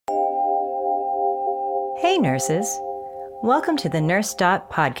Hey nurses, welcome to the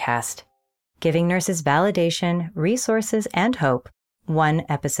NurseDot podcast, giving nurses validation, resources, and hope, one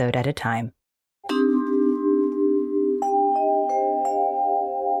episode at a time.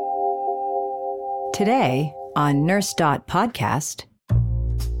 Today on NurseDot podcast,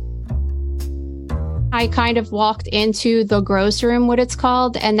 I kind of walked into the gross room, what it's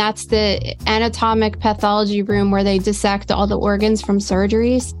called, and that's the anatomic pathology room where they dissect all the organs from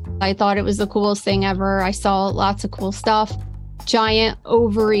surgeries. I thought it was the coolest thing ever. I saw lots of cool stuff, giant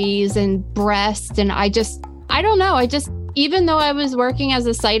ovaries and breasts, and I don't know. Even though I was working as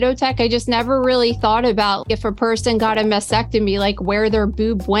a cytotech, I just never really thought about if a person got a mastectomy, like where their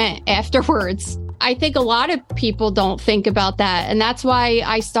boob went afterwards. I think a lot of people don't think about that. And that's why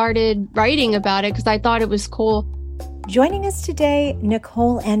I started writing about it, because I thought it was cool. Joining us today,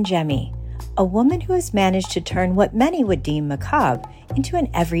 Nicole Angemi, a woman who has managed to turn what many would deem macabre into an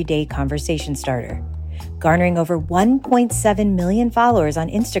everyday conversation starter. Garnering over 1.7 million followers on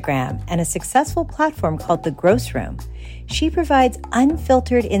Instagram and a successful platform called The Gross Room, she provides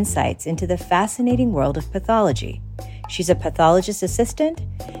unfiltered insights into the fascinating world of pathology. She's a pathologist assistant,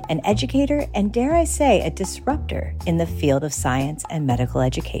 an educator, and dare I say, a disruptor in the field of science and medical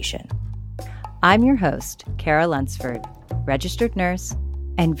education. I'm your host, Kara Lunsford, registered nurse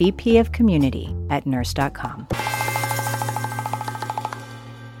and VP of Community at NurseDot.com.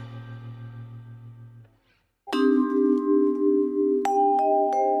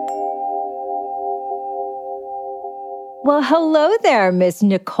 Well, hello there, Miss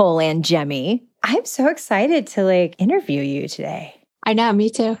Nicole Angemi. I'm so excited to interview you today. I know, me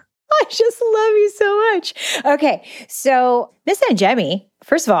too. I just love you so much. Okay, so Miss Angemi,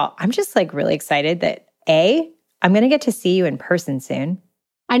 first of all, I'm just really excited that I'm going to get to see you in person soon.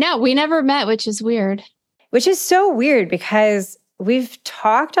 I know, we never met, which is weird. Which is so weird because we've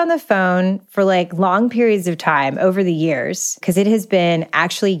talked on the phone for long periods of time over the years, because it has been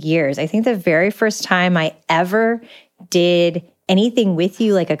actually years. I think the very first time I ever did anything with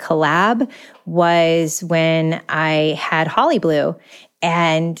you, like a collab, was when I had Holly Blue.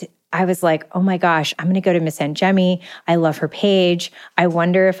 And I was like, oh my gosh, I'm going to go to Miss Angemi. I love her page. I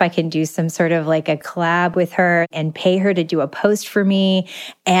wonder if I can do some sort of a collab with her and pay her to do a post for me.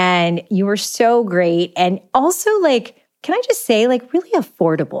 And you were so great. And also can I just say, really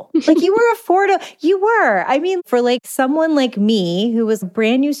affordable? You were affordable. You were. I mean, for someone like me who was a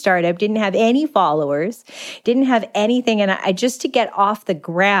brand new startup, didn't have any followers, didn't have anything. And I just to get off the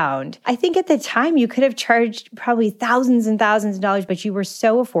ground, I think at the time you could have charged probably thousands and thousands of dollars, but you were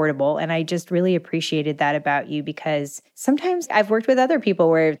so affordable. And I just really appreciated that about you, because sometimes I've worked with other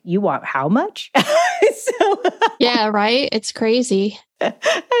people where you want how much? Yeah, right? It's crazy. I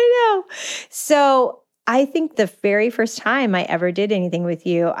know. So I think the very first time I ever did anything with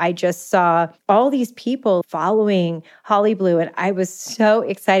you, I just saw all these people following Holly Blue, and I was so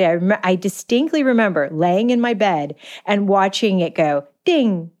excited. I distinctly remember laying in my bed and watching it go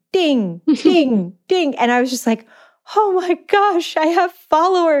ding, ding, ding, ding. And I was just like, oh my gosh, I have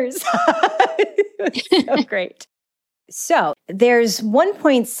followers. It was so great. So there's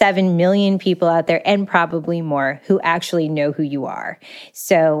 1.7 million people out there, and probably more, who actually know who you are.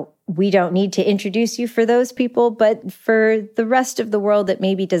 So we don't need to introduce you for those people, but for the rest of the world that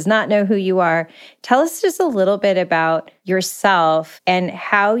maybe does not know who you are, tell us just a little bit about yourself and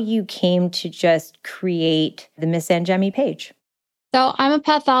how you came to just create the Miss Angemi page. So I'm a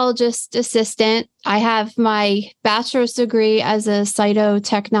pathologist assistant. I have my bachelor's degree as a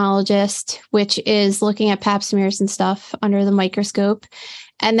cytotechnologist, which is looking at pap smears and stuff under the microscope.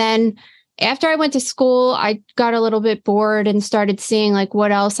 And then after I went to school, I got a little bit bored and started seeing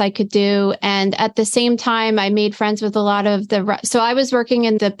what else I could do. And at the same time, I made friends with a lot of so I was working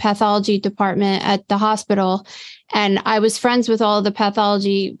in the pathology department at the hospital, and I was friends with all of the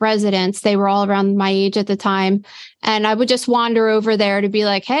pathology residents. They were all around my age at the time. And I would just wander over there to be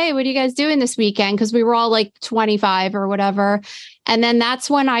like, hey, what are you guys doing this weekend? Because we were all 25 or whatever. And then that's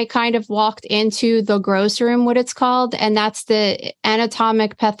when I kind of walked into the gross room, what it's called. And that's the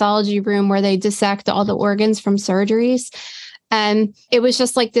anatomic pathology room where they dissect all the organs from surgeries. And it was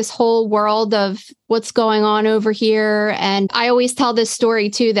just this whole world of what's going on over here. And I always tell this story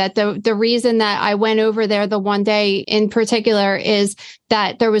too, that the reason that I went over there the one day in particular is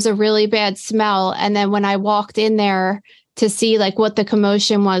that there was a really bad smell. And then when I walked in there to see what the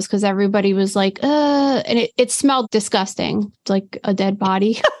commotion was, because everybody was and it smelled disgusting, like a dead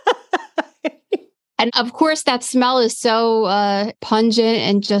body. And of course that smell is so pungent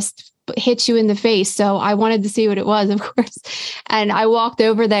and just hit you in the face. So I wanted to see what it was, of course. And I walked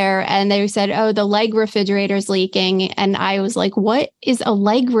over there and they said, oh, the leg refrigerator's leaking. And I was like, what is a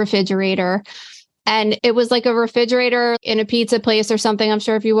leg refrigerator? And it was like a refrigerator in a pizza place or something. I'm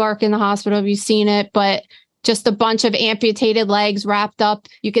sure if you work in the hospital, you've seen it, but just a bunch of amputated legs wrapped up.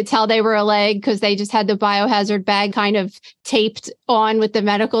 You could tell they were a leg because they just had the biohazard bag kind of taped on with the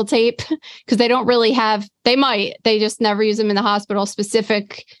medical tape because they don't really have, they just never use them in the hospital,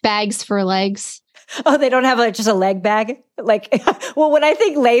 specific bags for legs. Oh, they don't have just a leg bag? Like, well, when I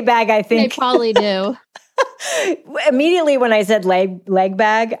think lay bag, I think they probably do. Immediately when I said leg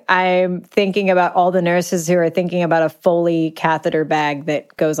bag, I'm thinking about all the nurses who are thinking about a Foley catheter bag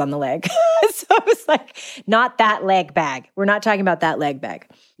that goes on the leg. So I was like, not that leg bag. We're not talking about that leg bag.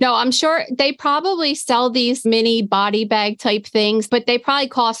 No, I'm sure they probably sell these mini body bag type things, but they probably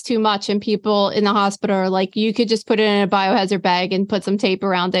cost too much. And people in the hospital are like, you could just put it in a biohazard bag and put some tape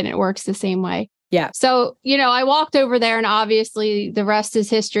around it and it works the same way. Yeah. So, I walked over there and obviously the rest is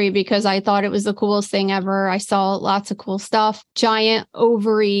history because I thought it was the coolest thing ever. I saw lots of cool stuff, giant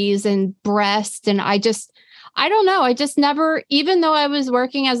ovaries and breasts. And I don't know. I just never, even though I was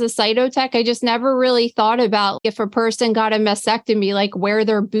working as a cytotech, I just never really thought about if a person got a mastectomy, like where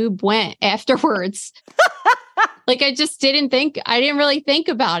their boob went afterwards. Like I didn't really think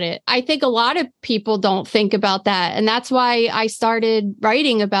about it. I think a lot of people don't think about that. And that's why I started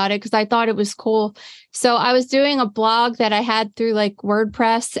writing about it because I thought it was cool. So I was doing a blog that I had through like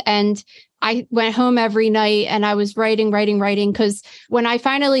WordPress and I went home every night and I was writing because when I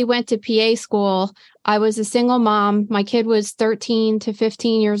finally went to PA school, I was a single mom. My kid was 13 to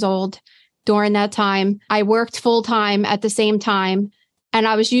 15 years old during that time. I worked full time at the same time. And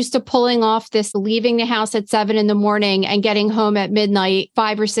I was used to pulling off this leaving the house at 7 a.m. and getting home at midnight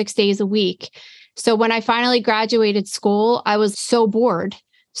 5 or 6 days a week. So when I finally graduated school, I was so bored.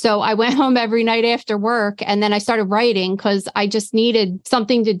 So I went home every night after work and then I started writing because I just needed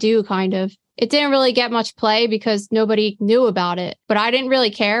something to do kind of. It didn't really get much play because nobody knew about it, but I didn't really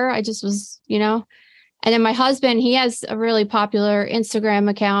care. I just was, And then my husband, he has a really popular Instagram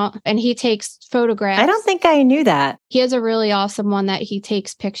account and he takes photographs. I don't think I knew that. He has a really awesome one that he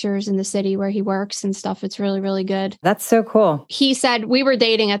takes pictures in the city where he works and stuff. It's really, really good. That's so cool. He said, we were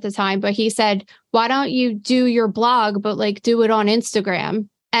dating at the time, but he said, why don't you do your blog, but like do it on Instagram?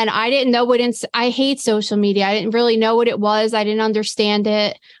 And I didn't know I hate social media. I didn't really know what it was. I didn't understand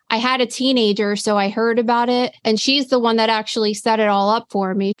it. I had a teenager, so I heard about it. And she's the one that actually set it all up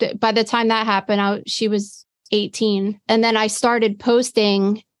for me. By the time that happened, she was 18. And then I started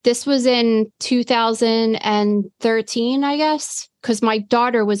posting. This was in 2013, I guess, because my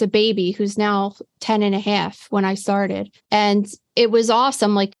daughter was a baby who's now 10 and a half when I started. And it was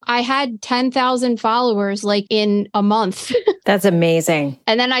awesome. Like I had 10,000 followers like in a month. That's amazing.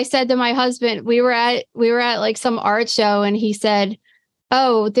 And then I said to my husband, we were at like some art show and he said,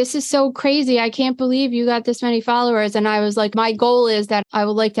 oh, this is so crazy. I can't believe you got this many followers. And I was like, my goal is that I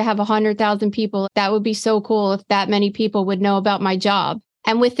would like to have 100,000 people. That would be so cool if that many people would know about my job.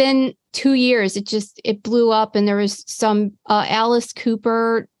 And within 2 years, it blew up. And there was some Alice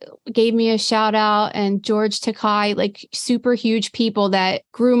Cooper gave me a shout out and George Takei, like super huge people that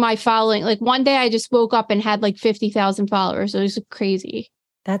grew my following. Like one day I just woke up and had like 50,000 followers. It was crazy.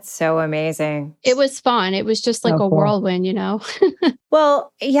 That's so amazing. It was fun. It was just like a whirlwind,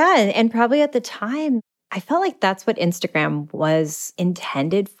 Well, yeah. And probably at the time, I felt like that's what Instagram was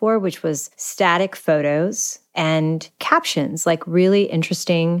intended for, which was static photos and captions, like really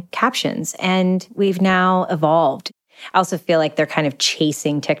interesting captions. And we've now evolved. I also feel like they're kind of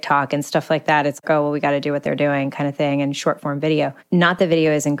chasing TikTok and stuff like that. It's we got to do what they're doing kind of thing, and short form video. Not that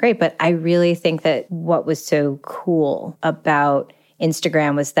video isn't great, but I really think that what was so cool about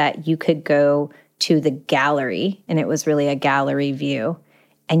Instagram was that you could go to the gallery, and it was really a gallery view.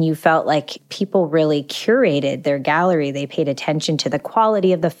 And you felt like people really curated their gallery. They paid attention to the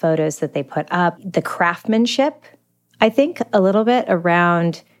quality of the photos that they put up, the craftsmanship, I think, a little bit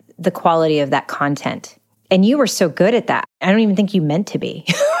around the quality of that content. And you were so good at that. I don't even think you meant to be,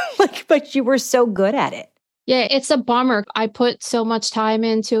 but you were so good at it. Yeah, it's a bummer. I put so much time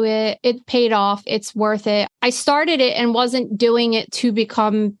into it. It paid off. It's worth it. I started it and wasn't doing it to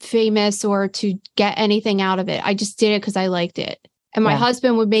become famous or to get anything out of it. I just did it because I liked it. And my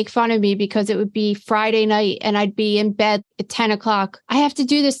husband would make fun of me because it would be Friday night and I'd be in bed at 10 o'clock. I have to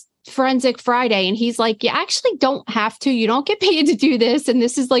do this Forensic Friday. And he's like, you actually don't have to. You don't get paid to do this. And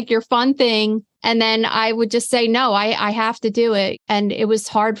this is like your fun thing. And then I would just say, no, I have to do it. And it was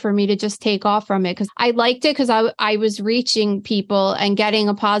hard for me to just take off from it because I liked it because I was reaching people and getting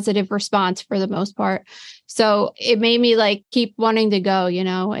a positive response for the most part. So it made me like keep wanting to go,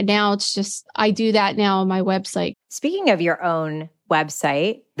 and now it's just, I do that now on my website. Speaking of your own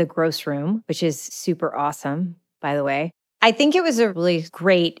website, The Gross Room, which is super awesome, by the way. I think it was a really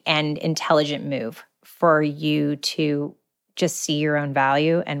great and intelligent move for you to just see your own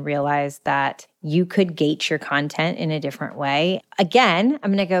value and realize that you could gate your content in a different way. Again,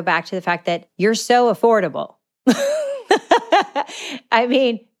 I'm going to go back to the fact that you're so affordable. I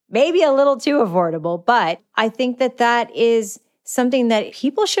mean, maybe a little too affordable, but I think that that is something that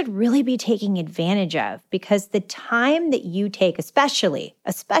people should really be taking advantage of, because the time that you take, especially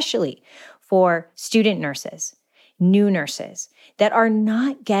for student nurses, new nurses that are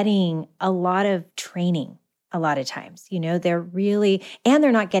not getting a lot of training a lot of times,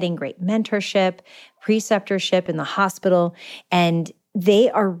 they're not getting great mentorship, preceptorship in the hospital, and they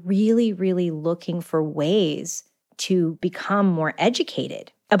are really, really looking for ways to become more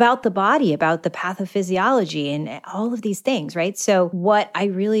educated about the body, about the pathophysiology and all of these things, right? So what I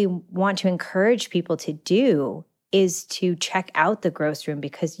really want to encourage people to do is to check out the Gross Room,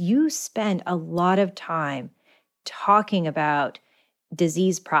 because you spend a lot of time talking about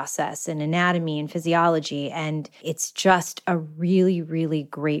disease process and anatomy and physiology, and it's just a really, really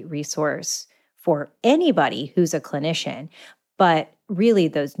great resource for anybody who's a clinician. But really,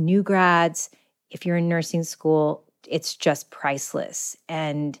 those new grads, if you're in nursing school, it's just priceless.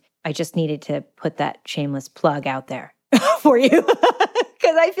 And I just needed to put that shameless plug out there for you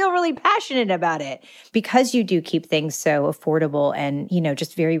because I feel really passionate about it. Because you do keep things so affordable and,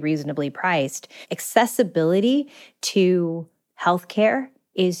 just very reasonably priced. Accessibility to healthcare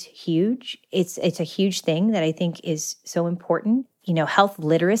is huge. It's a huge thing that I think is so important. Health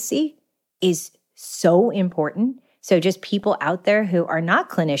literacy is so important. So just people out there who are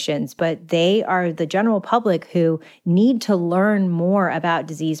not clinicians, but they are the general public who need to learn more about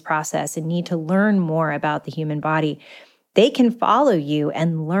disease process and need to learn more about the human body. They can follow you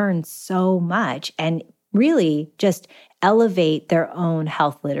and learn so much and really just elevate their own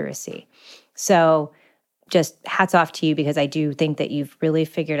health literacy. So just hats off to you, because I do think that you've really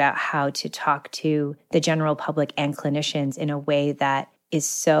figured out how to talk to the general public and clinicians in a way that is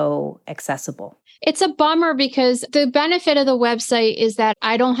so accessible. It's a bummer because the benefit of the website is that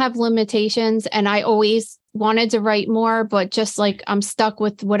I don't have limitations, and I always wanted to write more, but just like I'm stuck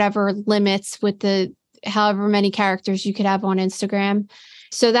with whatever limits with the however many characters you could have on Instagram.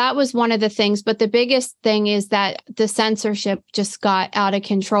 So that was one of the things. But the biggest thing is that the censorship just got out of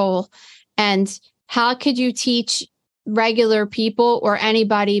control. And how could you teach regular people or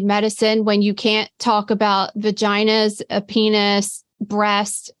anybody medicine when you can't talk about vaginas, a penis,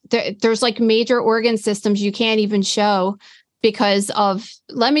 breast? There's like major organ systems you can't even show because of,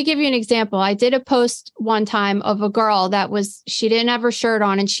 let me give you an example. I did a post one time of a girl she didn't have her shirt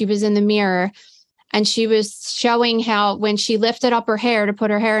on and she was in the mirror, and she was showing how when she lifted up her hair to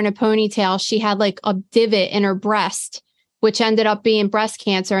put her hair in a ponytail, she had like a divot in her breast, which ended up being breast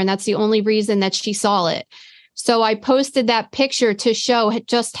cancer. And that's the only reason that she saw it. So I posted that picture to show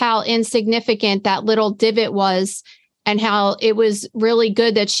just how insignificant that little divot was and how it was really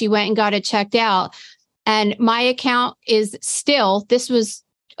good that she went and got it checked out. And my account is still, this was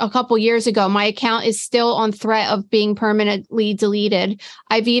a couple years ago, my account is still on threat of being permanently deleted.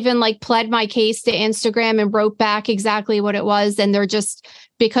 I've even pled my case to Instagram and wrote back exactly what it was. And they're just,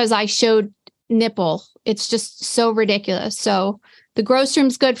 because I showed nipple, it's just so ridiculous. So the Gross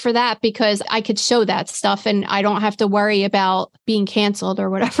Room's good for that because I could show that stuff and I don't have to worry about being canceled or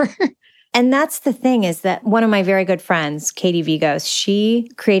whatever. And that's the thing, is that one of my very good friends, Katie Vigos, she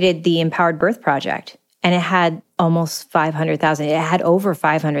created the Empowered Birth Project, and it had almost 500,000. It had over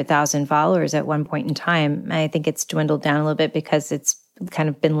 500,000 followers at one point in time. I think it's dwindled down a little bit because it's kind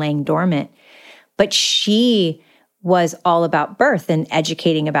of been laying dormant. But she was all about birth and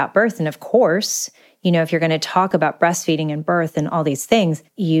educating about birth. And of course, if you're going to talk about breastfeeding and birth and all these things,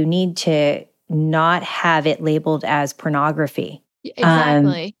 you need to not have it labeled as pornography.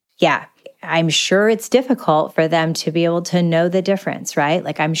 Exactly. Yeah. I'm sure it's difficult for them to be able to know the difference, right?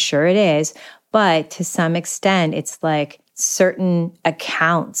 I'm sure it is. But to some extent, it's like certain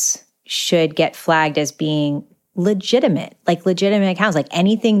accounts should get flagged as being legitimate accounts. Like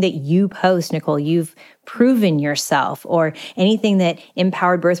anything that you post, Nicole, you've proven yourself, or anything that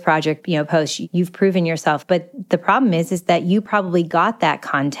Empowered Birth Project, posts, you've proven yourself. But the problem is that you probably got that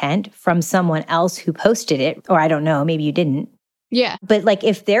content from someone else who posted it, or I don't know, maybe you didn't. Yeah. But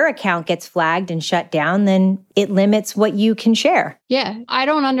if their account gets flagged and shut down, then it limits what you can share. Yeah. I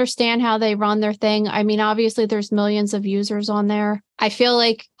don't understand how they run their thing. I mean, obviously there's millions of users on there. I feel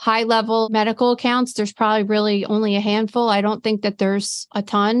like high level medical accounts, there's probably really only a handful. I don't think that there's a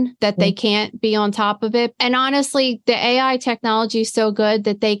ton that they can't be on top of it. And honestly, the AI technology is so good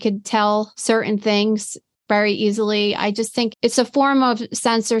that they could tell certain things very easily. I just think it's a form of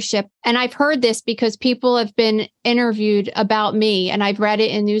censorship. And I've heard this because people have been interviewed about me, and I've read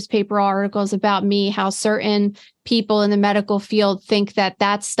it in newspaper articles about me, how certain people in the medical field think that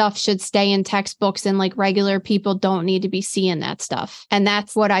that stuff should stay in textbooks and like regular people don't need to be seeing that stuff. And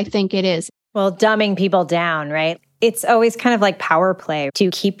that's what I think it is. Well, dumbing people down, right? It's always kind of like power play to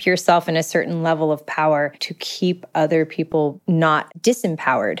keep yourself in a certain level of power, to keep other people not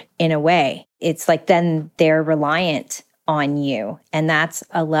disempowered in a way. It's like then they're reliant on you, and that's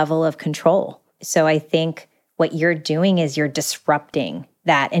a level of control. So I think what you're doing is you're disrupting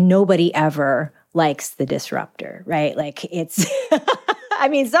that, and nobody ever likes the disruptor, right? Like it's, I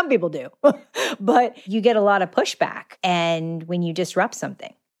mean, some people do, but you get a lot of pushback and when you disrupt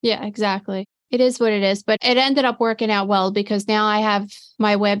something. Yeah, exactly. It is what it is, but it ended up working out well because now I have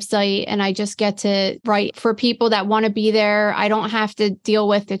my website and I just get to write for people that want to be there. I don't have to deal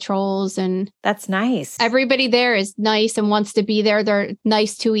with the trolls, and that's nice. Everybody there is nice and wants to be there. They're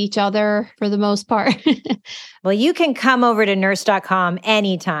nice to each other for the most part. Well, you can come over to nurse.com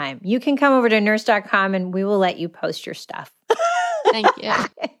anytime. You can come over to nurse.com and we will let you post your stuff. Thank you.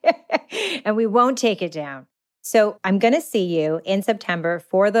 And we won't take it down. So I'm going to see you in September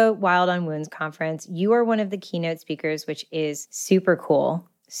for the Wild on Wounds conference. You are one of the keynote speakers, which is super cool,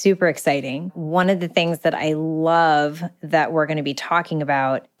 super exciting. One of the things that I love that we're going to be talking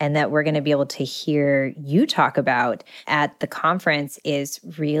about and that we're going to be able to hear you talk about at the conference is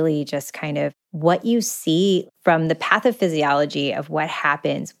really just kind of what you see from the pathophysiology of what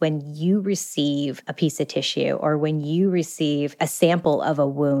happens when you receive a piece of tissue or when you receive a sample of a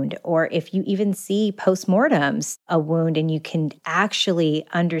wound, or if you even see postmortems a wound and you can actually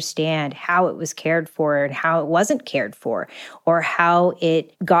understand how it was cared for and how it wasn't cared for, or how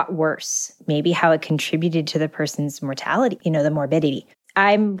it got worse, maybe how it contributed to the person's mortality, the morbidity.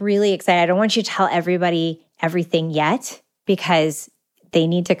 I'm really excited. I don't want you to tell everybody everything yet because they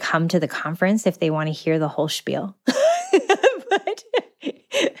need to come to the conference if they want to hear the whole spiel.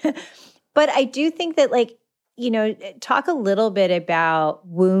 But I do think that, talk a little bit about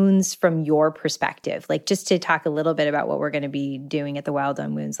wounds from your perspective, just to talk a little bit about what we're going to be doing at the Wild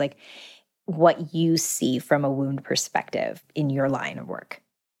on Wounds, what you see from a wound perspective in your line of work.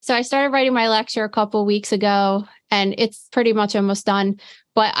 So I started writing my lecture a couple weeks ago, and it's pretty much almost done.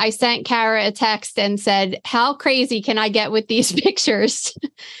 But I sent Kara a text and said, how crazy can I get with these pictures?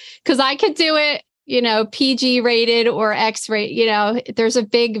 Because I could do it, PG rated or X rated, there's a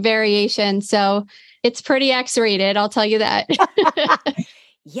big variation. So it's pretty X rated, I'll tell you that.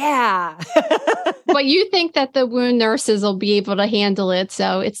 Yeah. But you think that the wound nurses will be able to handle it.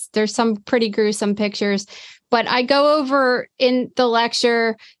 So there's some pretty gruesome pictures. But I go over in the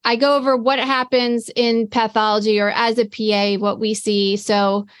lecture, I go over what happens in pathology or as a PA, what we see.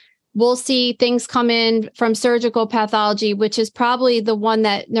 So we'll see things come in from surgical pathology, which is probably the one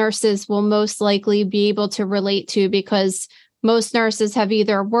that nurses will most likely be able to relate to, because most nurses have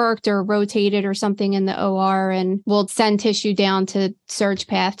either worked or rotated or something in the OR and will send tissue down to surge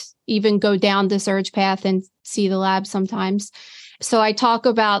path, even go down the surge path and see the lab sometimes. So I talk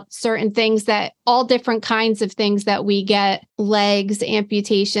about certain things, that all different kinds of things that we get, legs,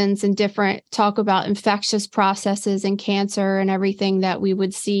 amputations, and talk about infectious processes and cancer and everything that we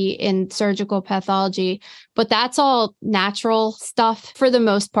would see in surgical pathology. But that's all natural stuff for the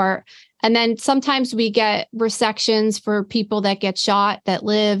most part. And then sometimes we get resections for people that get shot that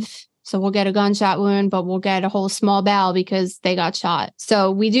live. So we'll get a gunshot wound, but we'll get a whole small bowel because they got shot. So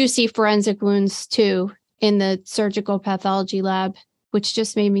we do see forensic wounds too in the surgical pathology lab, which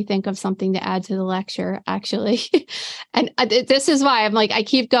just made me think of something to add to the lecture, actually. And this is why I'm I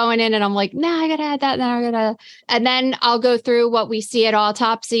keep going in and I'm I gotta add that. And then I'll go through what we see at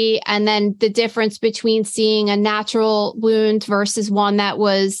autopsy and then the difference between seeing a natural wound versus one that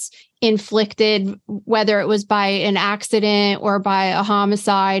was inflicted, whether it was by an accident or by a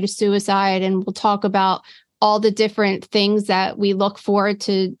homicide, a suicide. And we'll talk about all the different things that we look for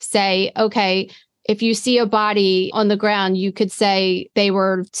to say, okay, if you see a body on the ground, you could say they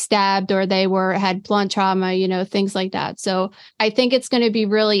were stabbed or they had blunt trauma, things like that. So I think it's going to be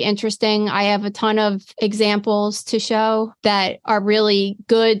really interesting. I have a ton of examples to show that are really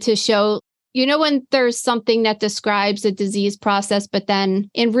good to show. When there's something that describes a disease process, but then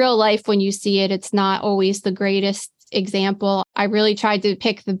in real life, when you see it, it's not always the greatest example. I really tried to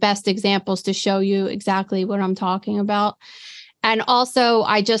pick the best examples to show you exactly what I'm talking about. And also,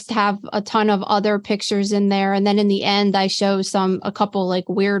 I just have a ton of other pictures in there. And then in the end, I show a couple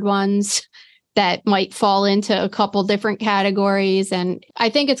weird ones that might fall into a couple different categories. And I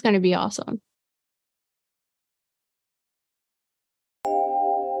think it's going to be awesome.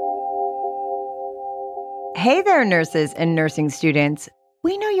 Hey there, nurses and nursing students.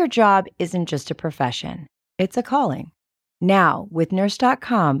 We know your job isn't just a profession, it's a calling. Now, with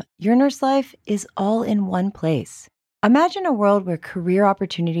Nurse.com, your nurse life is all in one place. Imagine a world where career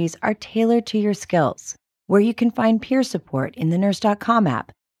opportunities are tailored to your skills, where you can find peer support in the Nurse.com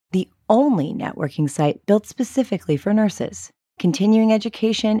app, the only networking site built specifically for nurses. Continuing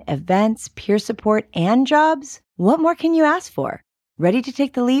education, events, peer support, and jobs? What more can you ask for? Ready to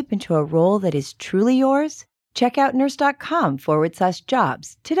take the leap into a role that is truly yours? Check out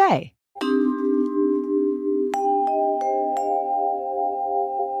nurse.com/jobs today.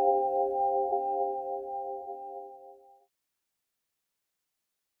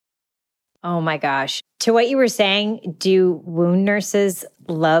 Oh my gosh. To what you were saying, do wound nurses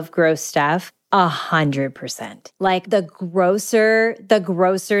love gross stuff? 100%. Like the grosser,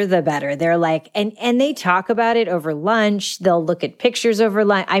 the better. They're like, and they talk about it over lunch. They'll look at pictures over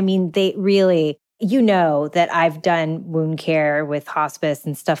lunch. I mean, they really, you know that I've done wound care with hospice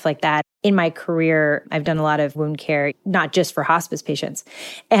and stuff like that. In my career, I've done a lot of wound care, not just for hospice patients.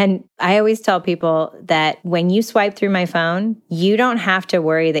 And I always tell people that when you swipe through my phone, you don't have to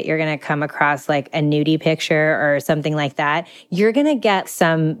worry that you're going to come across like a nudie picture or something like that. You're going to get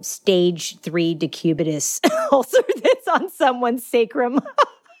some stage 3 decubitus ulcer that's on someone's sacrum.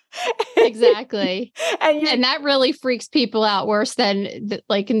 Exactly. And that really freaks people out worse than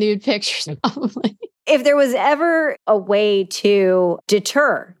like nude pictures, probably. If there was ever a way to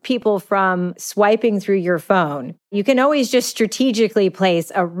deter people from swiping through your phone, you can always just strategically place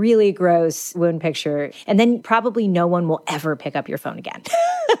a really gross wound picture, and then probably no one will ever pick up your phone again.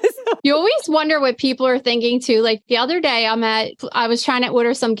 You always wonder what people are thinking too. Like the other day I was trying to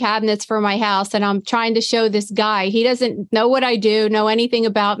order some cabinets for my house, and I'm trying to show this guy. He doesn't know what I do, know anything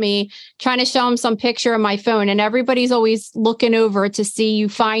about me, trying to show him some picture on my phone. And everybody's always looking over to see you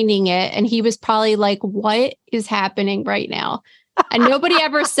finding it. And he was probably like, what is happening right now? And nobody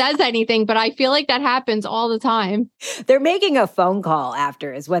ever says anything, but I feel like that happens all the time. They're making a phone call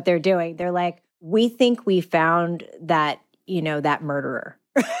after is what they're doing. They're like, we think we found that, that murderer.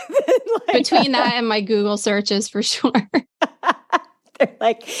 Between that and my Google searches, for sure. They're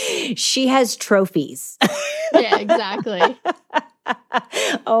like, she has trophies. Yeah, exactly.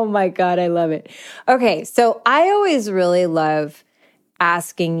 Oh my God, I love it. Okay, so I always really love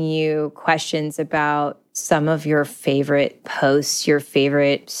asking you questions about some of your favorite posts, your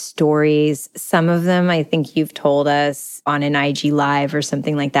favorite stories. Some of them I think you've told us on an IG Live or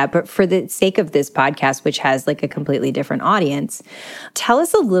something like that. But for the sake of this podcast, which has like a completely different audience, tell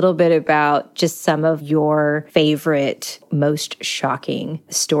us a little bit about just some of your favorite, most shocking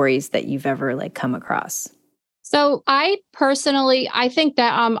stories that you've ever like come across. So I think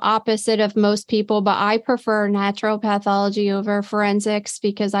that I'm opposite of most people, but I prefer natural pathology over forensics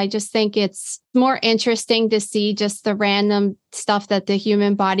because I just think it's more interesting to see just the random stuff that the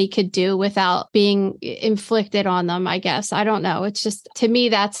human body could do without being inflicted on them, I guess. I don't know. It's just, to me,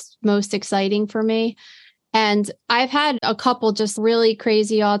 that's most exciting for me. And I've had a couple just really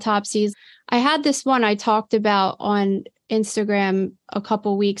crazy autopsies. I had this one I talked about on Instagram a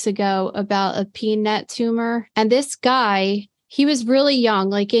couple weeks ago about a peanut tumor. And this guy, he was really young,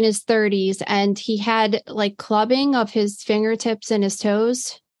 like in his 30s, and he had like clubbing of his fingertips and his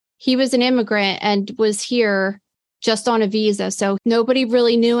toes. He was an immigrant and was here just on a visa. So nobody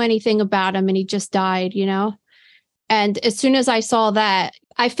really knew anything about him, and he just died, And as soon as I saw that,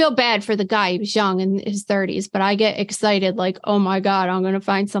 I feel bad for the guy. He was young in his 30s, but I get excited like, oh my God, I'm going to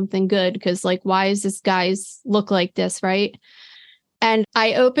find something good. Because like, why does this guy's look like this, right? And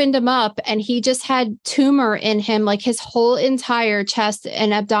I opened him up and he just had tumor in him. Like his whole entire chest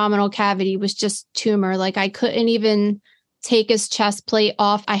and abdominal cavity was just tumor. Like I couldn't even take his chest plate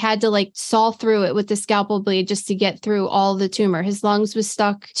off. I had to like saw through it with the scalpel blade just to get through all the tumor. His lungs was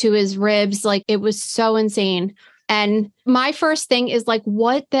stuck to his ribs. Like it was so insane. And my first thing is like,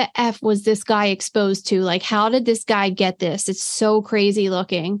 what the F was this guy exposed to? Like, how did this guy get this? It's so crazy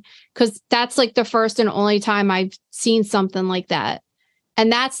looking, because that's like the first and only time I've seen something like that.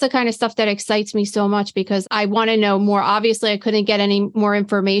 And that's the kind of stuff that excites me so much because I want to know more. Obviously, I couldn't get any more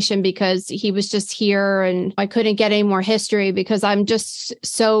information because he was just here, and I couldn't get any more history because I'm just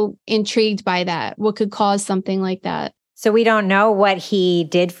so intrigued by that. What could cause something like that? So we don't know what he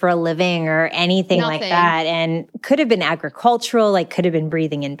did for a living or anything like that. And could have been agricultural, like could have been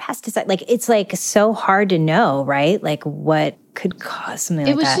breathing in pesticide. Like it's like so hard to know, right? Like what could cause something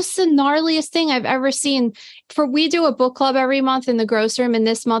like that. It was just the gnarliest thing I've ever seen. We do a book club every month in the gross room. And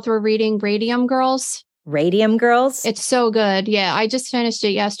this month we're reading Radium Girls. Radium Girls? It's so good. Yeah, I just finished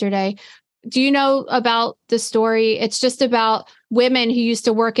it yesterday. Do you know about the story? It's just about women who used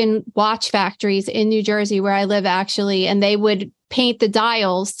to work in watch factories in New Jersey, where I live actually, and they would paint the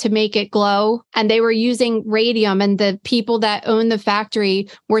dials to make it glow. And they were using radium, and the people that own the factory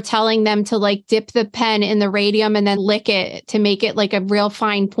were telling them to like dip the pen in the radium and then lick it to make it like a real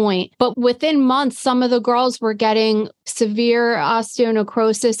fine point. But within months, some of the girls were getting severe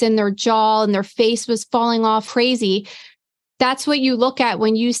osteonecrosis in their jaw and their face was falling off crazy. That's what you look at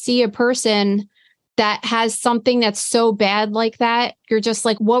when you see a person that has something that's so bad like that. You're just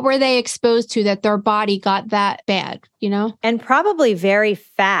like, what were they exposed to that their body got that bad, you know? And probably very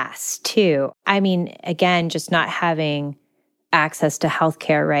fast too. I mean, again, just not having access to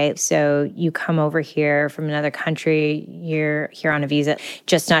healthcare, right? So you come over here from another country, you're here on a visa,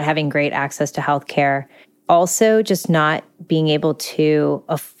 just not having great access to healthcare. Also, just not being able to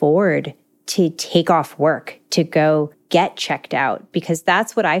afford to take off work to go get checked out, because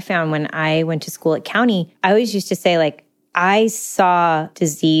that's what I found when I went to school at County. I always used to say, like, I saw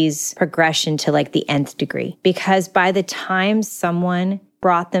disease progression to like the nth degree, because by the time someone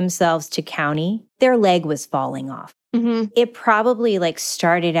brought themselves to County, their leg was falling off. Mm-hmm. It probably like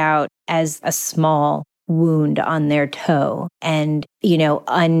started out as a small wound on their toe and, you know,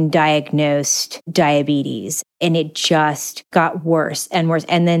 undiagnosed diabetes. And it just got worse and worse.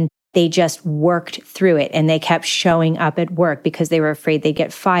 And then they just worked through it, and they kept showing up at work because they were afraid they'd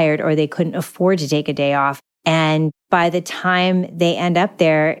get fired or they couldn't afford to take a day off. And by the time they end up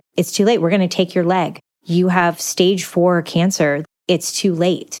there, it's too late. We're going to take your leg. You have stage 4 cancer. It's too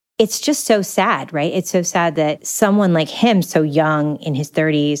late. It's just so sad, right? It's so sad that someone like him, so young in his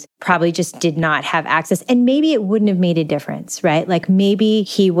 30s, probably just did not have access. And maybe it wouldn't have made a difference, right? Like maybe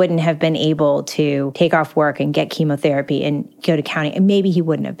he wouldn't have been able to take off work and get chemotherapy and go to County. And maybe he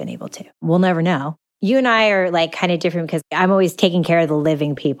wouldn't have been able to. We'll never know. You and I are like kind of different because I'm always taking care of the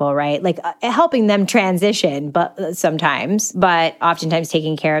living people, right? Like helping them transition, but oftentimes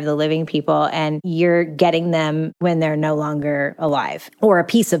taking care of the living people, and you're getting them when they're no longer alive, or a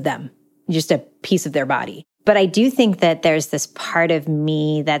piece of them, just a piece of their body. But I do think that there's this part of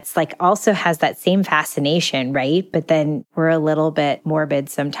me that's like also has that same fascination, right? But then we're a little bit morbid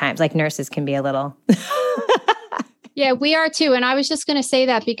sometimes, like nurses can be a little. Yeah, we are too. And I was just going to say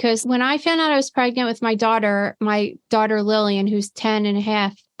that because when I found out I was pregnant with my daughter Lillian, who's 10 and a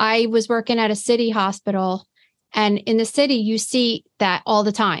half, I was working at a city hospital. And in the city, you see that all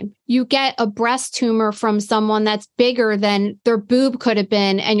the time. You get a breast tumor from someone that's bigger than their boob could have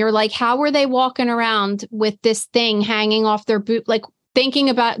been. And you're like, how were they walking around with this thing hanging off their boob? Like thinking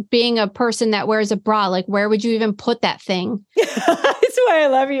about being a person that wears a bra, like where would you even put that thing? That's why I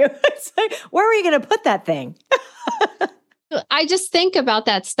love you. It's like, where are you going to put that thing? I just think about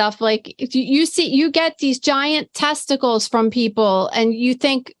that stuff. Like if you get these giant testicles from people and you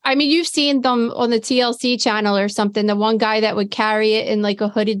think, I mean, you've seen them on the TLC channel or something. The one guy that would carry it in like a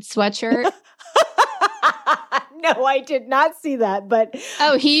hooded sweatshirt. No, I did not see that, but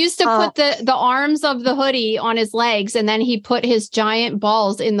he used to put the arms of the hoodie on his legs, and then he put his giant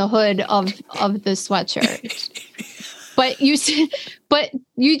balls in the hood of the sweatshirt. But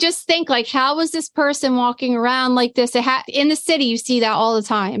you just think like, how was this person walking around like this? In the city, you see that all the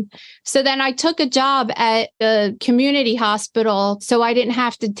time. So then I took a job at a community hospital, so I didn't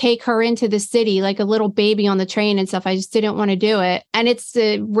have to take her into the city like a little baby on the train and stuff. I just didn't want to do it. And it's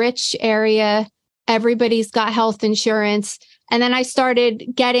a rich area. Everybody's got health insurance. And then I started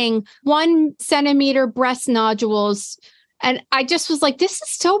getting 1 centimeter breast nodules. And I just was like, this is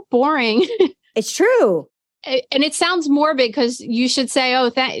so boring. It's true. And it sounds morbid because you should say,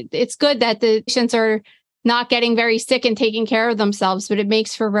 it's good that the patients are not getting very sick and taking care of themselves, but it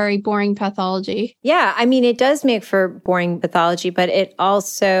makes for very boring pathology. Yeah, I mean, it does make for boring pathology, but it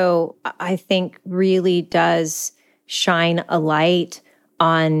also, I think, really does shine a light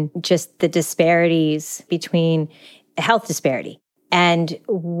on just the disparities between health disparity and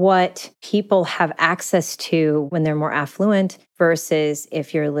what people have access to when they're more affluent versus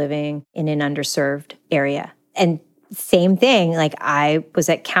if you're living in an underserved area. And same thing, like I was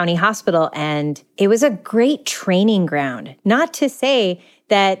at County Hospital and it was a great training ground. Not to say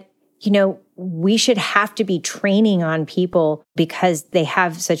that, we should have to be training on people because they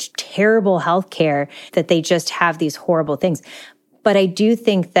have such terrible health care that they just have these horrible things. But I do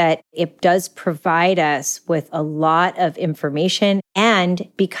think that it does provide us with a lot of information. And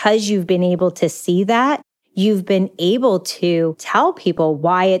because you've been able to see that, you've been able to tell people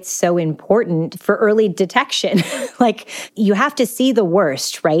why it's so important for early detection. Like you have to see the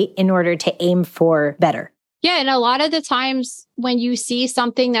worst, right? In order to aim for better. Yeah. And a lot of the times when you see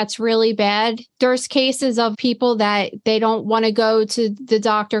something that's really bad, there's cases of people that they don't want to go to the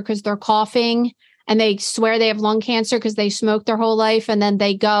doctor because they're coughing. and they swear they have lung cancer because they smoked their whole life, and then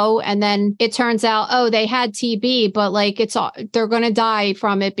they go and then it turns out, oh, they had TB, but like they're going to die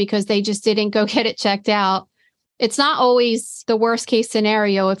from it because they just didn't go get it checked out. It's not always the worst case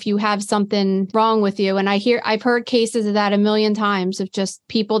scenario if you have something wrong with you. And I've heard cases of that a million times, of just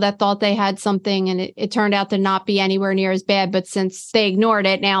people that thought they had something and it turned out to not be anywhere near as bad. But since they ignored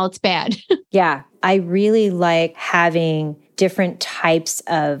it, now it's bad. Yeah, I really like having different types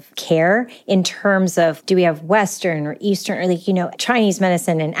of care in terms of, do we have Western or Eastern or like, Chinese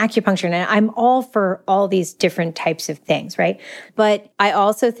medicine and acupuncture? And I'm all for all these different types of things, right? But I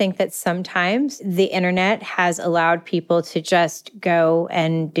also think that sometimes the internet has allowed people to just go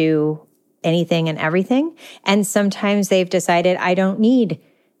and do anything and everything. And sometimes they've decided, I don't need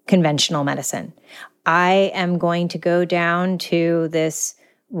conventional medicine. I am going to go down to this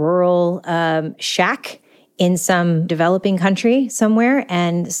rural shack in some developing country somewhere,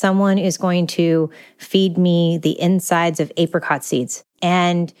 and someone is going to feed me the insides of apricot seeds.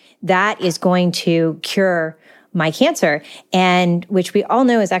 And that is going to cure my cancer, and which we all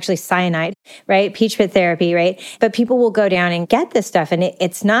know is actually cyanide, right? Peach pit therapy, right? But people will go down and get this stuff. And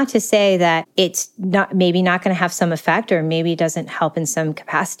it's not to say that it's maybe not going to have some effect, or maybe doesn't help in some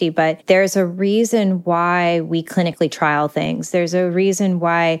capacity, but there's a reason why we clinically trial things. There's a reason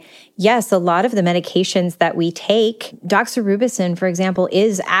why, yes, a lot of the medications that we take, doxorubicin, for example,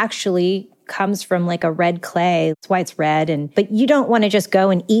 comes from like a red clay. That's why it's red. But you don't want to just go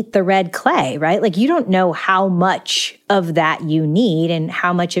and eat the red clay, right? Like, you don't know how much of that you need and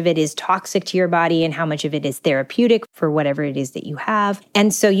how much of it is toxic to your body and how much of it is therapeutic for whatever it is that you have.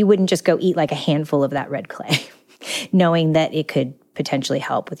 And so you wouldn't just go eat like a handful of that red clay, knowing that it could potentially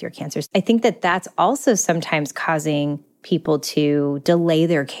help with your cancers. I think that that's also sometimes causing people to delay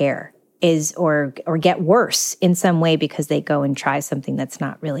their care or get worse in some way because they go and try something that's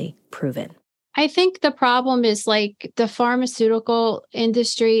not really proven. I think the problem is like the pharmaceutical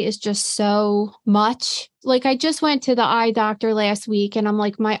industry is just so much. Like, I just went to the eye doctor last week and I'm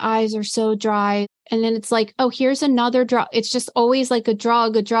like, my eyes are so dry. And then it's like, oh, here's another drug. It's just always like a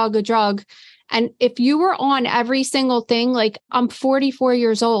drug. And if you were on every single thing, like, I'm 44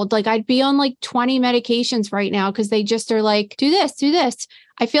 years old, like I'd be on like 20 medications right now because they just are like, do this.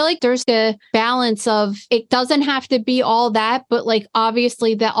 I feel like there's a balance of, it doesn't have to be all that, but like,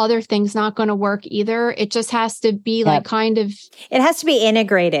 obviously the other thing's not going to work either. It just has to be like kind of. It has to be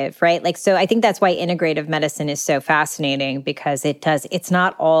integrative, right? Like, so I think that's why integrative medicine is so fascinating, because it's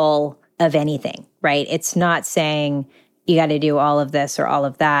not all of anything, right? It's not saying you got to do all of this or all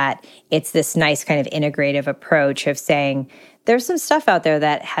of that. It's this nice kind of integrative approach of saying, there's some stuff out there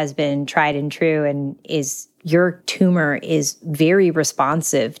that has been tried and true and your tumor is very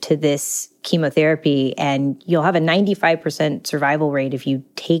responsive to this chemotherapy, and you'll have a 95% survival rate if you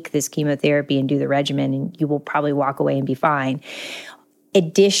take this chemotherapy and do the regimen, and you will probably walk away and be fine.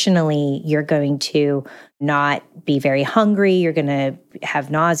 Additionally, you're going to not be very hungry. You're going to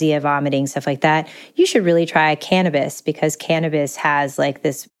have nausea, vomiting, stuff like that. You should really try cannabis, because cannabis has like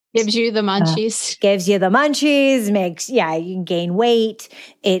this. Gives you the munchies. You can gain weight.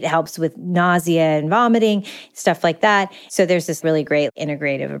 It helps with nausea and vomiting, stuff like that. So there's this really great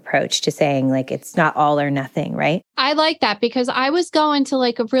integrative approach to saying, like, it's not all or nothing, right? I like that, because I was going to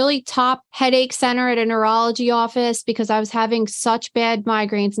like a really top headache center at a neurology office because I was having such bad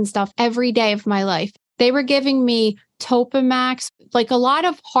migraines and stuff every day of my life. They were giving me Topamax, like a lot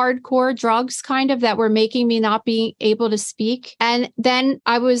of hardcore drugs kind of that were making me not be able to speak. And then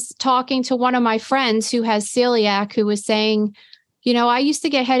I was talking to one of my friends who has celiac, who was saying, I used to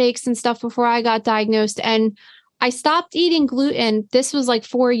get headaches and stuff before I got diagnosed, and I stopped eating gluten. This was like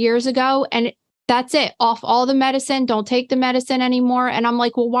 4 years ago. And that's it. Off all the medicine. Don't take the medicine anymore. And I'm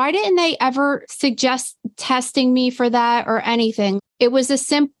like, well, why didn't they ever suggest testing me for that or anything? It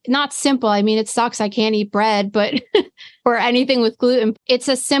was not simple. I mean, it sucks. I can't eat bread, but or anything with gluten. It's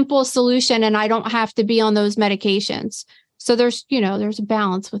a simple solution, and I don't have to be on those medications. So there's a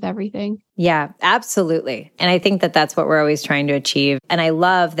balance with everything. Yeah, absolutely. And I think that that's what we're always trying to achieve. And I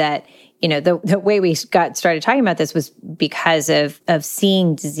love that, the way we got started talking about this was because of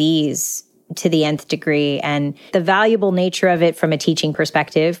seeing disease to the nth degree, and the valuable nature of it from a teaching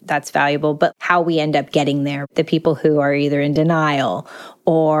perspective, that's valuable, but how we end up getting there. The people who are either in denial,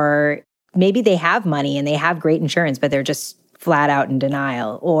 or maybe they have money and they have great insurance, but they're just flat out in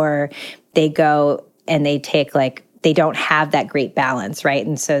denial, or they go and they take they don't have that great balance, right?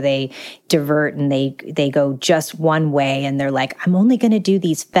 And so they divert and they go just one way, and they're like, I'm only going to do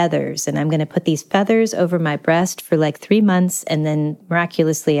these feathers, and I'm going to put these feathers over my breast for like 3 months, and then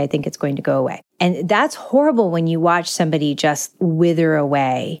miraculously, I think it's going to go away. And that's horrible when you watch somebody just wither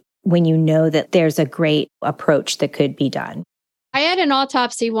away when you know that there's a great approach that could be done. I had an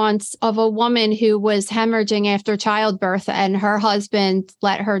autopsy once of a woman who was hemorrhaging after childbirth, and her husband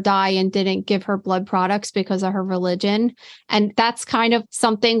let her die and didn't give her blood products because of her religion. And that's kind of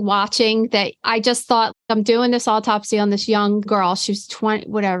something watching that I just thought, I'm doing this autopsy on this young girl. She was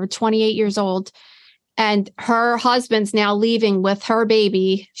 28 years old. And her husband's now leaving with her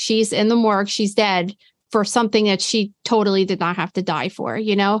baby. She's in the morgue. She's dead for something that she totally did not have to die for,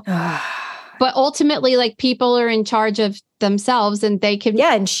 you know? But ultimately, like, people are in charge of themselves and they can.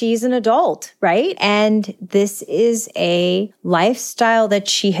 Yeah. And she's an adult, right? And this is a lifestyle that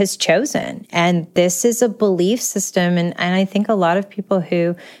she has chosen. And this is a belief system. And I think a lot of people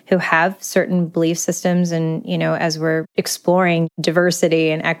who have certain belief systems and, you know, as we're exploring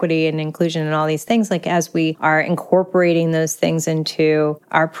diversity and equity and inclusion and all these things, like as we are incorporating those things into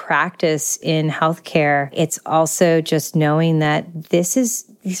our practice in healthcare, it's also just knowing that these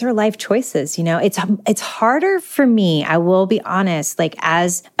are life choices. You know, it's harder for me. I will be honest, like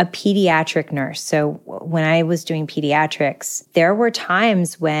as a pediatric nurse. So when I was doing pediatrics, there were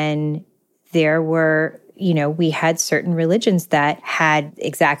times when there were, you know, we had certain religions that had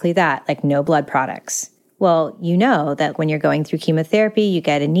exactly that, like no blood products. Well, you know that when you're going through chemotherapy, you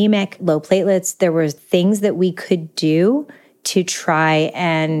get anemic, low platelets. There were things that we could do to try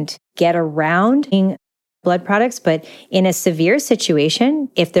and get around blood products. But in a severe situation,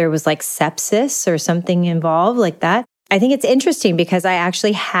 if there was like sepsis or something involved like that, I think it's interesting because I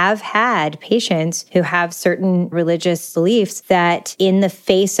actually have had patients who have certain religious beliefs that in the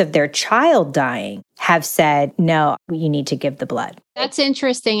face of their child dying have said, no, you need to give the blood. That's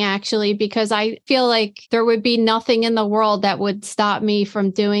interesting, actually, because I feel like there would be nothing in the world that would stop me from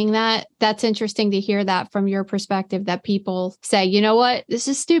doing that. That's interesting to hear that from your perspective, that people say, you know what, this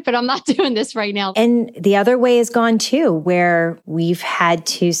is stupid. I'm not doing this right now. And the other way is gone too, where we've had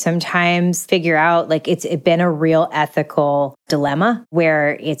to sometimes figure out, like it's been a real ethical dilemma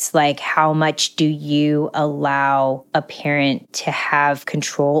where it's like, how much do you allow a parent to have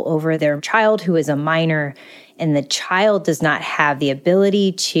control over their child who is a minor? And the child does not have the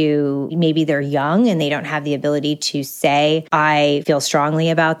ability to, maybe they're young and they don't have the ability to say, I feel strongly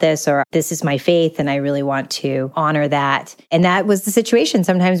about this, or this is my faith and I really want to honor that. And that was the situation.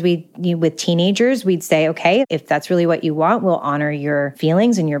 Sometimes with teenagers, we'd say, okay, if that's really what you want, we'll honor your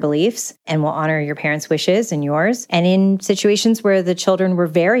feelings and your beliefs and we'll honor your parents' wishes and yours. And in situations where the children were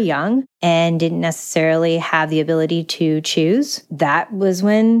very young and didn't necessarily have the ability to choose, that was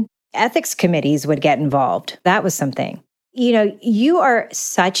when ethics committees would get involved. That was something. You know, you are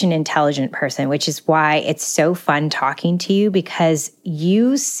such an intelligent person, which is why it's so fun talking to you because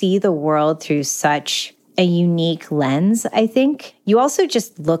you see the world through such a unique lens, I think. You also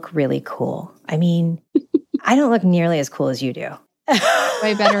just look really cool. I mean, I don't look nearly as cool as you do.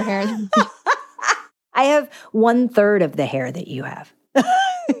 Way better hair than me. I have 1/3 of the hair that you have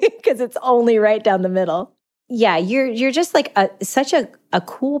because it's only right down the middle. Yeah, you're just like such a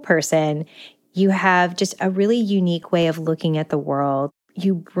cool person. You have just a really unique way of looking at the world.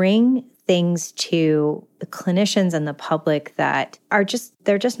 You bring things to the clinicians and the public that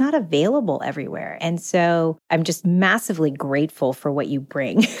they're just not available everywhere. And so I'm just massively grateful for what you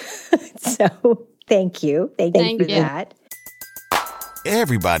bring. So thank you. Thank you for that.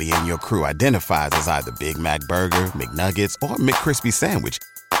 Everybody in your crew identifies as either Big Mac Burger, McNuggets, or McCrispy Sandwich.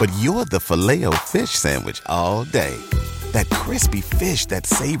 But you're the Filet-O-Fish Sandwich all day. That crispy fish, that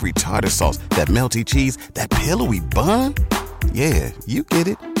savory tartar sauce, that melty cheese, that pillowy bun. Yeah, you get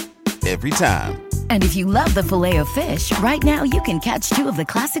it. Every time. And if you love the Filet-O-Fish, right now you can catch 2 of the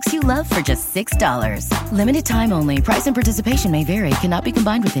classics you love for just $6. Limited time only. Price and participation may vary. Cannot be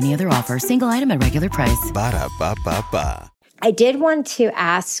combined with any other offer. Single item at regular price. Ba-da-ba-ba-ba. I did want to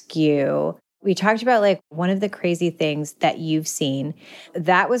ask you, we talked about like one of the crazy things that you've seen.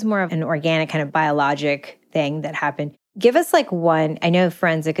 That was more of an organic kind of biologic thing that happened. Give us like one, I know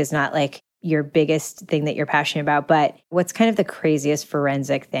forensic is not like your biggest thing that you're passionate about, but what's kind of the craziest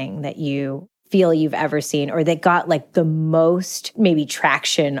forensic thing that you feel you've ever seen or that got like the most maybe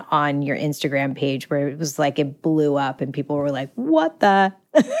traction on your Instagram page where it was like it blew up and people were like, what the?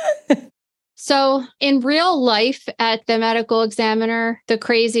 So in real life at the medical examiner, the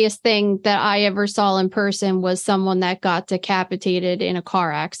craziest thing that I ever saw in person was someone that got decapitated in a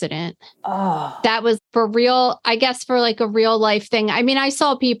car accident. Oh, that was for real, I guess, for like a real life thing. I mean, I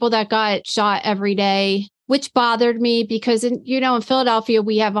saw people that got shot every day which bothered me because, in Philadelphia,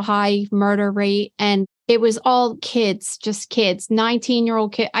 we have a high murder rate, and it was all kids, just kids,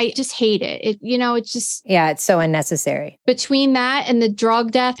 19-year-old kid. I just hate it. It's just. Yeah, it's so unnecessary. Between that and the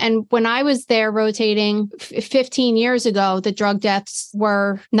drug death. And when I was there rotating 15 years ago, the drug deaths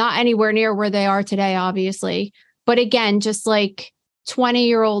were not anywhere near where they are today, obviously. But again, just like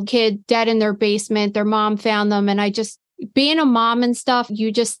 20-year-old kid dead in their basement, their mom found them. And being a mom and stuff,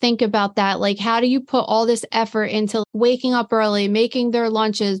 you just think about that. Like, how do you put all this effort into waking up early, making their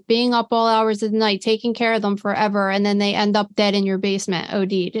lunches, being up all hours of the night, taking care of them forever, and then they end up dead in your basement,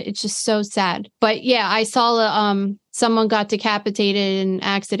 OD'd. It's just so sad. But yeah, I saw someone got decapitated in an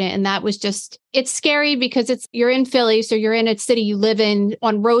accident, and that was it's scary because you're in Philly, so you're in a city you live in,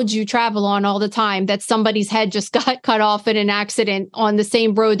 on roads you travel on all the time, that somebody's head just got cut off in an accident on the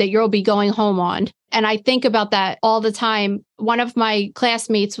same road that you'll be going home on. And I think about that all the time. One of my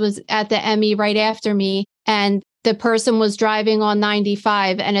classmates was at the ME right after me, and the person was driving on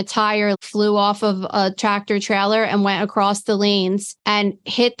 95 and a tire flew off of a tractor trailer and went across the lanes and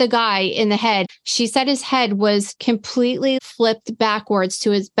hit the guy in the head. She said his head was completely flipped backwards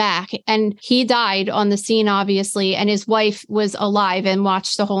to his back, and he died on the scene, obviously, and his wife was alive and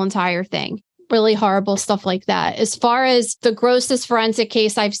watched the whole entire thing. Really horrible stuff like that. As far as the grossest forensic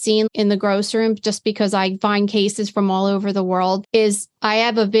case I've seen in the gross room, just because I find cases from all over the world, is I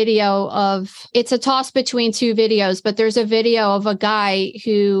have a video it's a toss between two videos, but there's a video of a guy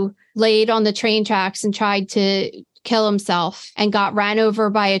who laid on the train tracks and tried to kill himself and got ran over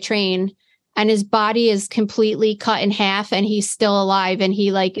by a train. And his body is completely cut in half, and he's still alive, and he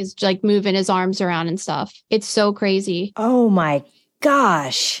is moving his arms around and stuff. It's so crazy. Oh my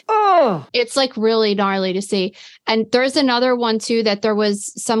gosh. Oh, it's really gnarly to see. And there's another one too, that there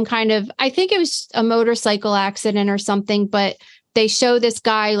was some kind of, I think it was a motorcycle accident or something, but they show this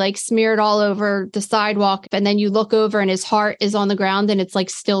guy smeared all over the sidewalk. And then you look over and his heart is on the ground and it's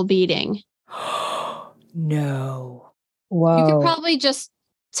still beating. No. Whoa. You could probably just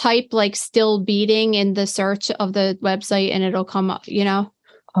type still beating in the search of the website and it'll come up,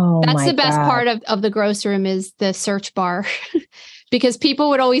 Oh, that's the best God. part of the gross room is the search bar. Because people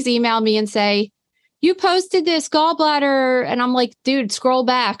would always email me and say, you posted this gallbladder. And I'm like, dude, scroll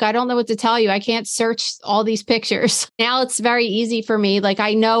back. I don't know what to tell you. I can't search all these pictures. Now it's very easy for me.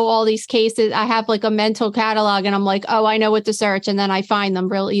 I know all these cases. I have a mental catalog and I'm like, oh, I know what to search. And then I find them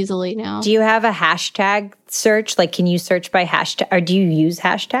real easily now. Do you have a hashtag search? Can you search by hashtag, or do you use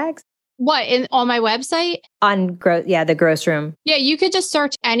hashtags? What, on my website? On the gross room. Yeah, you could just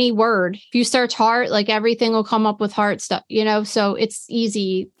search any word. If you search heart, everything will come up with heart stuff, so it's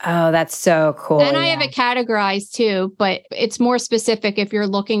easy. Oh, that's so cool. And I have it categorized too, but it's more specific. If you're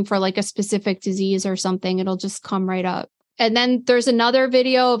looking for a specific disease or something, it'll just come right up. And then there's another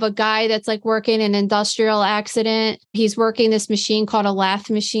video of a guy that's working an industrial accident. He's working this machine called a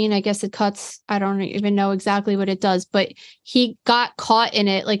lathe machine. I guess it cuts. I don't even know exactly what it does, but he got caught in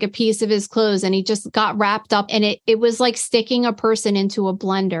it, a piece of his clothes, and he just got wrapped up in it. It was like sticking a person into a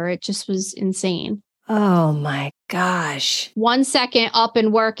blender. It just was insane. Oh my gosh. 1 second up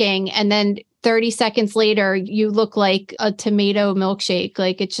and working, and then 30 seconds later, you look like a tomato milkshake.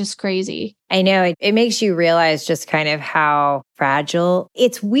 It's just crazy. I know. It makes you realize just kind of how fragile.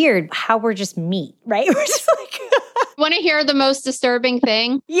 It's weird how we're just meat, right? We're just Want to hear the most disturbing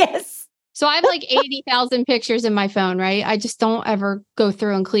thing? Yes. So I have 80,000 pictures in my phone, right? I just don't ever go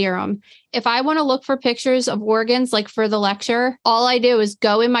through and clear them. If I want to look for pictures of organs, for the lecture, all I do is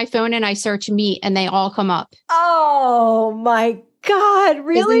go in my phone and I search meat and they all come up. Oh my God,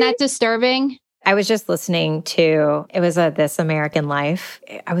 really? Isn't that disturbing? I was just listening to, it was This American Life.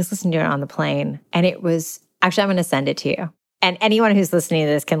 I was listening to it on the plane, and it was, actually, I'm going to send it to you. And anyone who's listening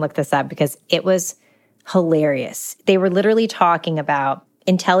to this can look this up because it was hilarious. They were literally talking about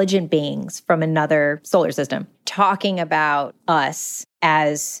intelligent beings from another solar system, talking about us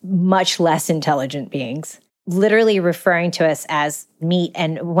as much less intelligent beings, literally referring to us as meat.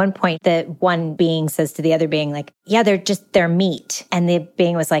 And at one point, the one being says to the other being, yeah, they're meat. And the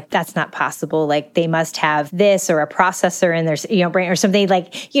being was like, that's not possible. They must have this or a processor in their, brain or something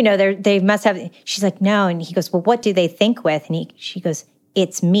they must have. She's like, no. And he goes, well, what do they think with? And she goes,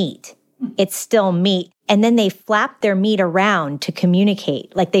 it's meat. It's still meat. And then they flap their meat around to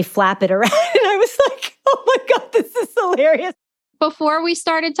communicate. They flap it around. And I was like, oh my God, this is hilarious. Before we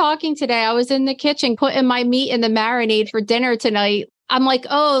started talking today, I was in the kitchen putting my meat in the marinade for dinner tonight. I'm like,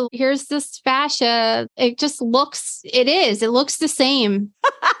 oh, here's this fascia. It looks the same.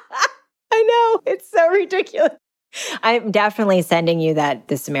 I know. It's so ridiculous. I'm definitely sending you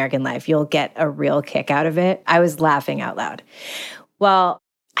This American Life. You'll get a real kick out of it. I was laughing out loud. Well,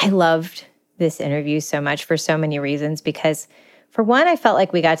 I loved this interview so much for so many reasons because, for one, I felt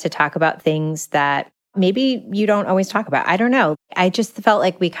like we got to talk about things that maybe you don't always talk about. I don't know. I just felt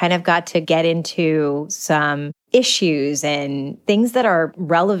like we kind of got to get into some issues and things that are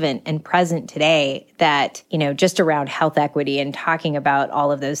relevant and present today that, just around health equity and talking about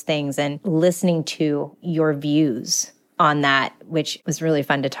all of those things and listening to your views on that, which was really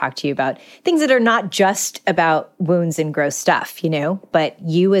fun to talk to you about things that are not just about wounds and gross stuff, but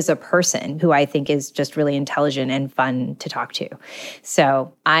you as a person who I think is just really intelligent and fun to talk to.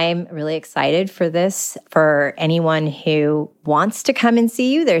 So I'm really excited for this. For anyone who wants to come and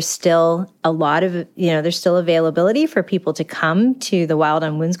see you, there's still a lot of, there's still availability for people to come to the Wild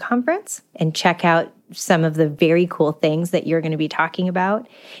on Wounds conference and check out some of the very cool things that you're going to be talking about.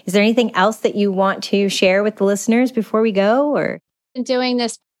 Is there anything else that you want to share with the listeners before we go? Or doing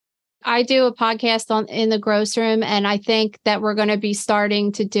this, I do a podcast in the Gross Room, and I think that we're going to be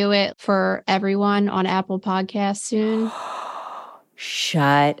starting to do it for everyone on Apple Podcasts soon.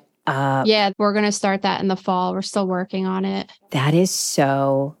 Shut up. Yeah, we're going to start that in the fall. We're still working on it. That is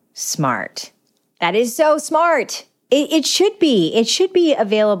so smart. That is so smart. It should be. It should be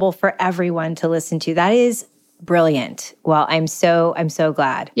available for everyone to listen to. That is brilliant. Well, I'm so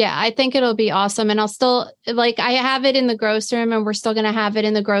glad. Yeah, I think it'll be awesome. And I'll still, I have it in the Gross Room, and we're still going to have it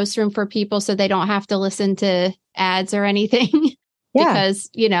in the Gross Room for people so they don't have to listen to ads or anything. Yeah. Because,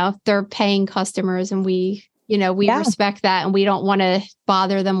 they're paying customers, and we respect that, and we don't want to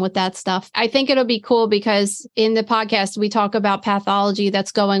bother them with that stuff. I think it'll be cool because in the podcast, we talk about pathology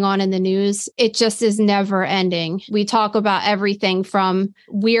that's going on in the news. It just is never ending. We talk about everything from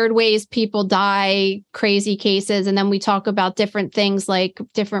weird ways people die, crazy cases, and then we talk about different things like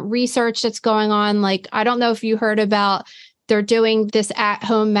different research that's going on. Like, I don't know if you heard about, they're doing this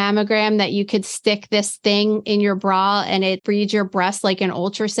at-home mammogram that you could stick this thing in your bra and it reads your breast like an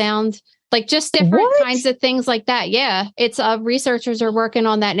ultrasound. Like just different kinds of things like that. Yeah. It's researchers are working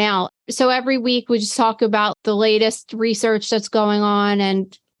on that now. So every week we just talk about the latest research that's going on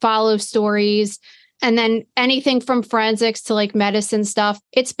and follow stories. And then anything from forensics to like medicine stuff.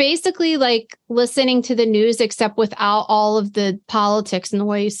 It's basically like listening to the news, except without all of the politics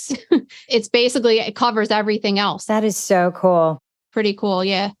noise. It covers everything else. That is so cool. Pretty cool,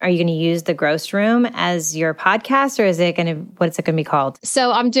 yeah. Are you going to use the Gross Room as your podcast, or what's it going to be called?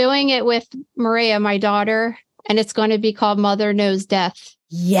 So I'm doing it with Maria, my daughter, and it's going to be called Mother Knows Death.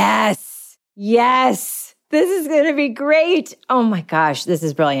 Yes. Yes. This is going to be great. Oh my gosh, this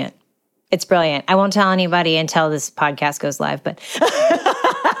is brilliant. It's brilliant. I won't tell anybody until this podcast goes live, but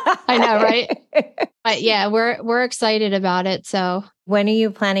I know, right? But yeah, we're excited about it. So when are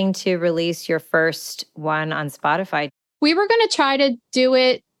you planning to release your first one on Spotify? We were going to try to do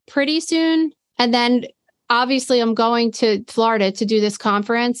it pretty soon. And then obviously I'm going to Florida to do this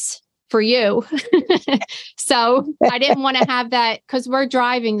conference for you. So I didn't want to have that because we're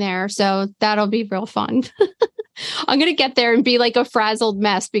driving there. So that'll be real fun. I'm going to get there and be like a frazzled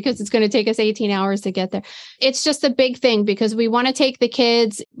mess because it's going to take us 18 hours to get there. It's just a big thing because we want to take the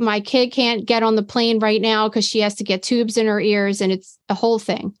kids. My kid can't get on the plane right now because she has to get tubes in her ears and it's a whole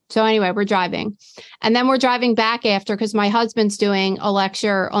thing. So anyway, we're driving. And then we're driving back after because my husband's doing a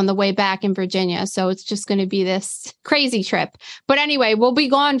lecture on the way back in Virginia. So it's just going to be this crazy trip. But anyway, we'll be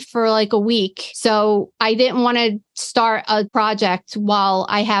gone for like a week. So I didn't want to start a project while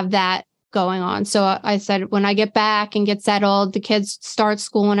I have that going on. So I said, when I get back and get settled, the kids start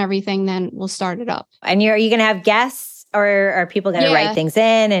school and everything, then we'll start it up. And are you going to have guests or are people going to write things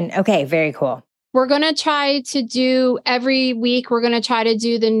in? And okay, very cool. We're going to try to do every week. We're going to try to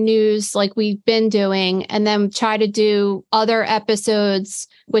do the news like we've been doing and then try to do other episodes,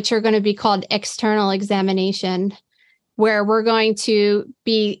 which are going to be called external examination, where we're going to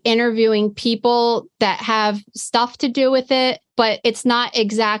be interviewing people that have stuff to do with it, but it's not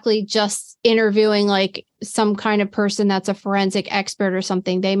exactly just interviewing like some kind of person that's a forensic expert or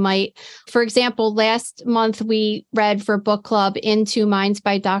something. They might, for example, last month we read for book club Into Minds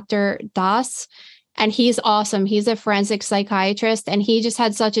by Dr. Das. And he's awesome. He's a forensic psychiatrist, and he just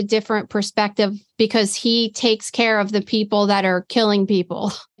had such a different perspective because he takes care of the people that are killing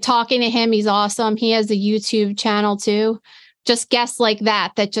people. Talking to him, he's awesome. He has a YouTube channel too. Just guests like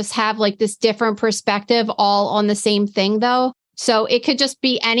that just have like this different perspective all on the same thing though. So it could just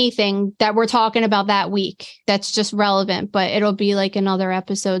be anything that we're talking about that week that's just relevant, but it'll be like another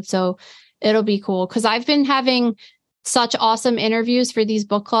episode. So it'll be cool because I've been having such awesome interviews for these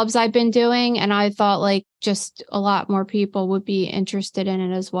book clubs I've been doing. And I thought like just a lot more people would be interested in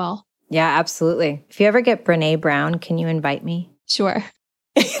it as well. Yeah, absolutely. If you ever get Brene Brown, can you invite me? Sure.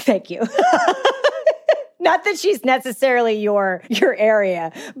 Thank you. No, Not that she's necessarily your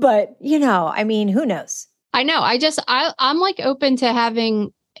area, but I mean, who knows? I know. I'm like open to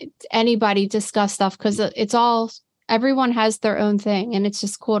having anybody discuss stuff because everyone has their own thing and it's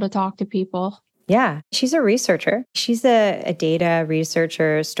just cool to talk to people. Yeah, she's a researcher. She's a data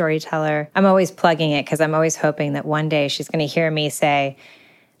researcher, storyteller. I'm always plugging it because I'm always hoping that one day she's going to hear me say,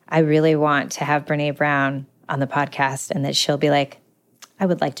 I really want to have Brene Brown on the podcast, and that she'll be like, I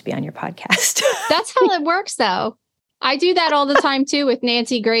would like to be on your podcast. That's how it works, though. I do that all the time, too, with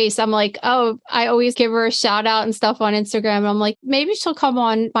Nancy Grace. I'm like, I always give her a shout out and stuff on Instagram. And I'm like, maybe she'll come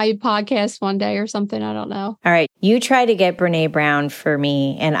on my podcast one day or something. I don't know. All right. You try to get Brene Brown for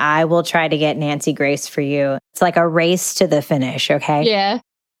me, and I will try to get Nancy Grace for you. It's like a race to the finish, okay? Yeah.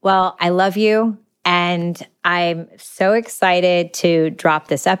 Well, I love you. And I'm so excited to drop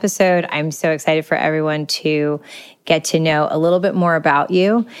this episode. I'm so excited for everyone to get to know a little bit more about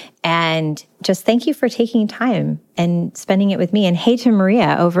you. And just thank you for taking time and spending it with me. And hey to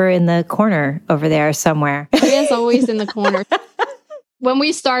Maria over in the corner over there somewhere. Maria's always in the corner. When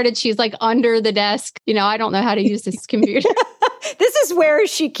we started, she's like under the desk. I don't know how to use this computer. This is where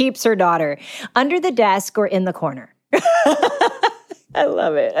she keeps her daughter, under the desk or in the corner. I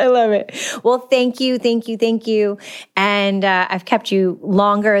love it. I love it. Well, thank you. And I've kept you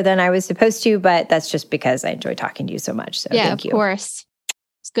longer than I was supposed to, but that's just because I enjoy talking to you so much. So thank you. Of course.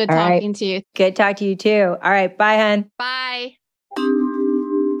 It's good talking to you. Good talk to you too. All right. Bye, hon. Bye.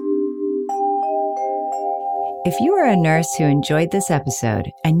 If you are a nurse who enjoyed this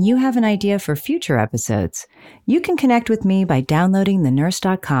episode and you have an idea for future episodes, you can connect with me by downloading the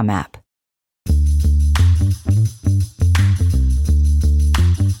NurseDot.com app.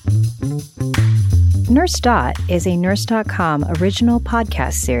 NurseDot is a Nurse.com original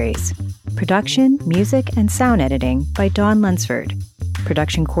podcast series. Production, music, and sound editing by Dawn Lunsford.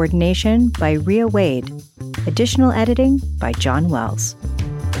 Production coordination by Rhea Wade. Additional editing by John Wells.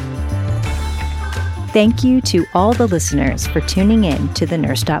 Thank you to all the listeners for tuning in to the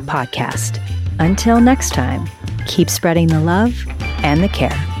NurseDot podcast. Until next time, keep spreading the love and the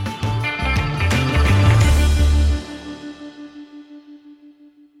care.